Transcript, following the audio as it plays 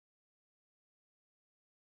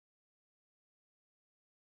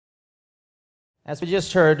As we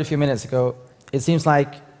just heard a few minutes ago, it seems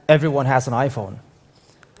like everyone has an iPhone.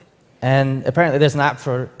 And apparently there's an app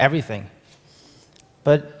for everything.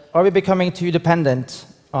 But are we becoming too dependent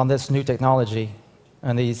on this new technology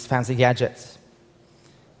and these fancy gadgets?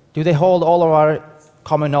 Do they hold all of our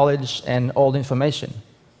common knowledge and old information?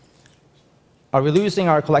 Are we losing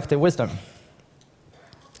our collective wisdom?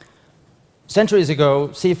 Centuries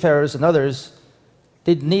ago, seafarers and others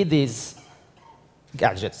didn't need these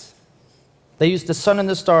gadgets. They used the sun and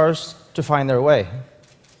the stars to find their way.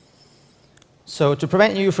 So to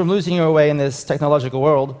prevent you from losing your way in this technological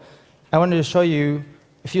world, I wanted to show you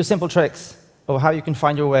a few simple tricks of how you can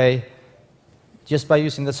find your way just by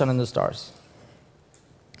using the sun and the stars.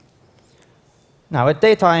 Now, at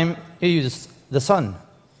daytime, you use the sun.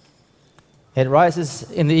 It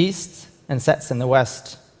rises in the east and sets in the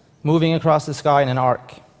west, moving across the sky in an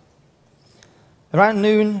arc. Around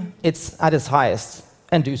noon, it's at its highest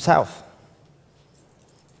and due south.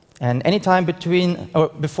 And any time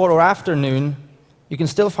before or after noon, you can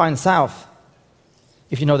still find south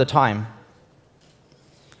if you know the time.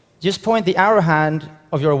 Just point the arrow hand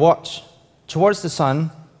of your watch towards the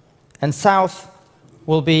sun, and south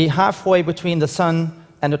will be halfway between the sun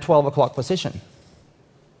and the 12 o'clock position.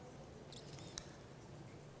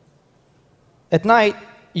 At night,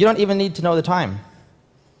 you don't even need to know the time.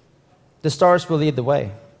 The stars will lead the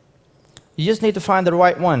way. You just need to find the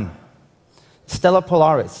right one. Stella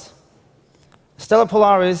Polaris. Stella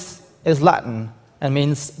Polaris is Latin and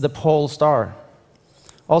means the pole star,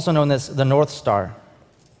 also known as the North Star.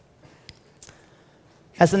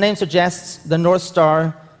 As the name suggests, the North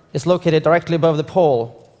Star is located directly above the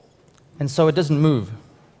pole, and so it doesn't move.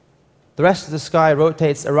 The rest of the sky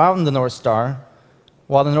rotates around the North Star,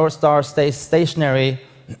 while the North Star stays stationary,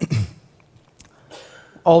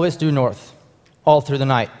 always due north, all through the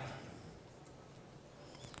night.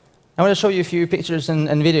 I want to show you a few pictures and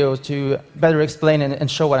videos to better explain and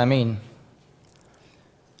show what I mean.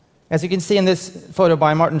 As you can see in this photo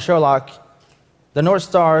by Martin Hassel, the North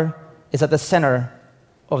Star is at the center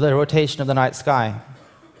of the rotation of the night sky.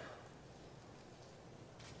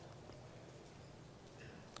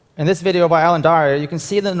 In this video by Alan Dyer, you can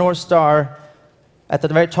see the North Star at the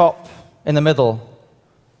very top in the middle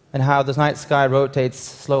and how the night sky rotates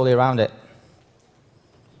slowly around it.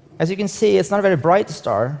 As you can see, it's not a very bright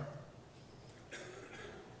star,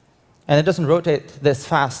 and it doesn't rotate this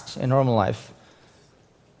fast in normal life.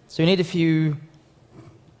 So you need a few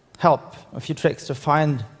tricks to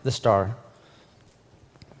find the star.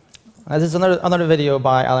 This is another video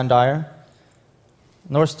by Alan Dyer.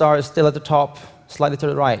 North Star is still at the top, slightly to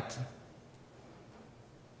the right.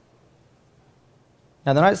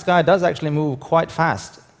 Now, the night sky does actually move quite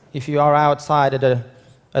fast. If you are outside at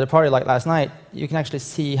a party like last night, you can actually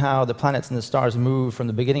see how the planets and the stars move from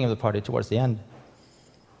the beginning of the party towards the end.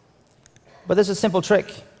 But there's a simple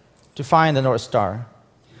trick to find the North Star.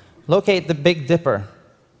 Locate the Big Dipper,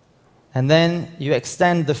 and then you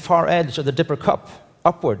extend the far edge of the Dipper cup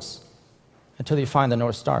upwards until you find the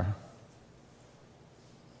North Star.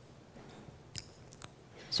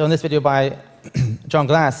 So in this video by John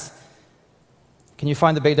Glass, can you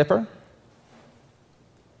find the Big Dipper?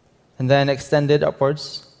 And then extend it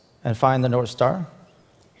upwards and find the North Star?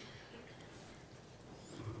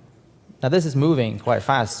 Now this is moving quite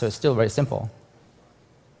fast, so it's still very simple.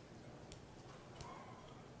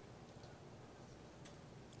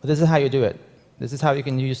 But this is how you do it. This is how you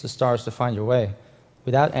can use the stars to find your way,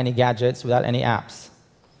 without any gadgets, without any apps.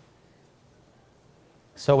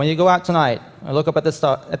 So when you go out tonight and look up at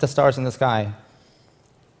the stars in the sky,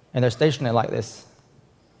 and they're stationary like this,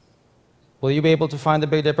 will you be able to find the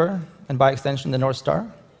Big Dipper, and by extension, the North Star?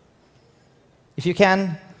 If you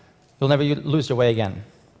can, you'll never lose your way again.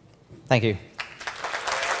 Thank you.